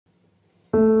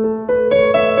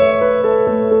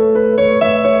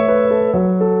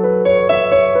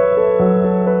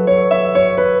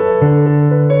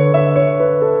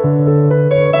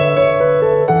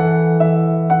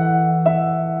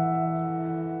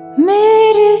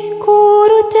Mere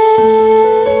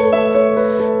Gurudev,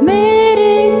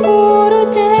 Mere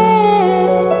Gurudev,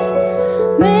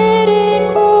 Mere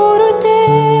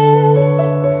Gurudev,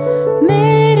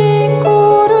 Mere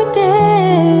Gurudev.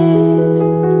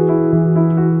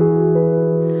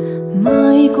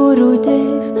 My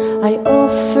Gurudev, I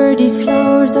offer these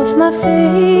flowers of my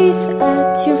faith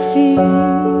at your feet.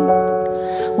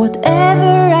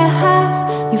 Whatever I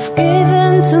have, you've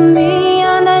given to me,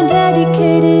 and I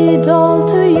dedicate it all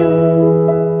to you.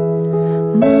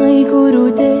 My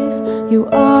Gurudev, you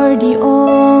are the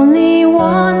only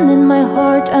one in my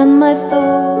heart and my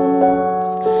thoughts.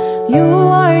 You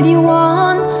are the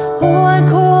one who I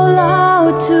call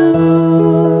out to.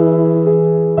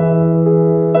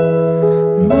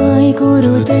 My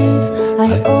Gurudev,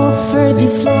 I offer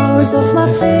these flowers of my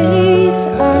faith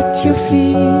at your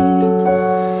feet.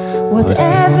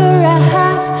 Whatever I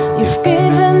have, you've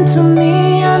given to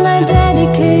me, and I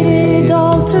dedicate it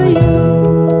all to you.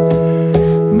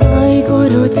 My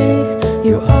Gurudev,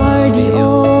 you are the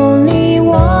only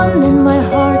one in my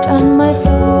heart and my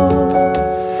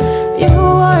thoughts. You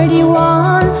are the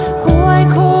one who I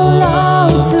call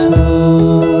out to.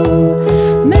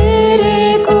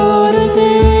 Mere Gurudev,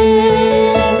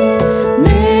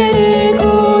 Mere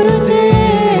Gurudev,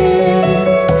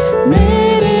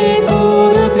 Mere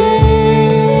Gurudev,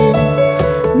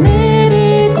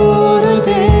 Mere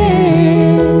Gurudev,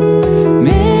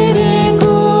 Mere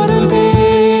Gurudev,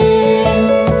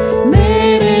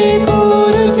 Mere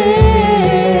Gurudev,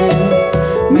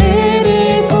 Mere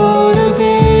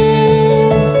Gurudev,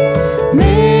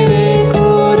 Mere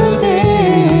Gurudev.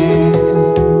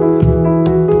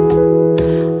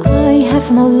 I have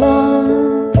no love,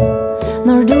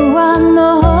 nor do I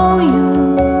know you.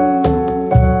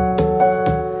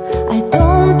 I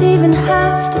don't even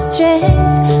have the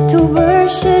strength to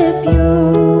worship you.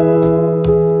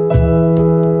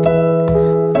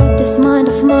 But this mind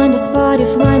of mine, this body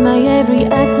of mine, my every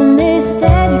atom is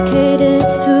dedicated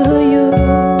to you.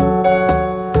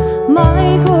 My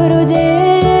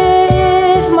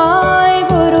Gurudev, my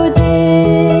Gurudev.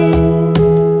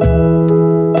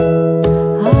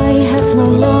 I have no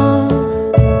love,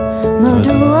 nor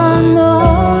do I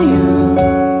know you.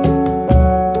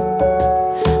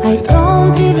 I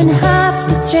don't even have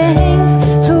the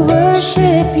strength to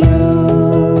worship you.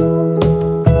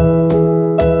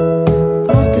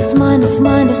 But this mind of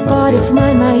mine, this body of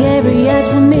mine, my every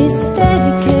atom is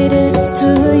dedicated to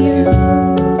you.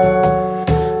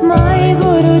 My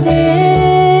Gurudev.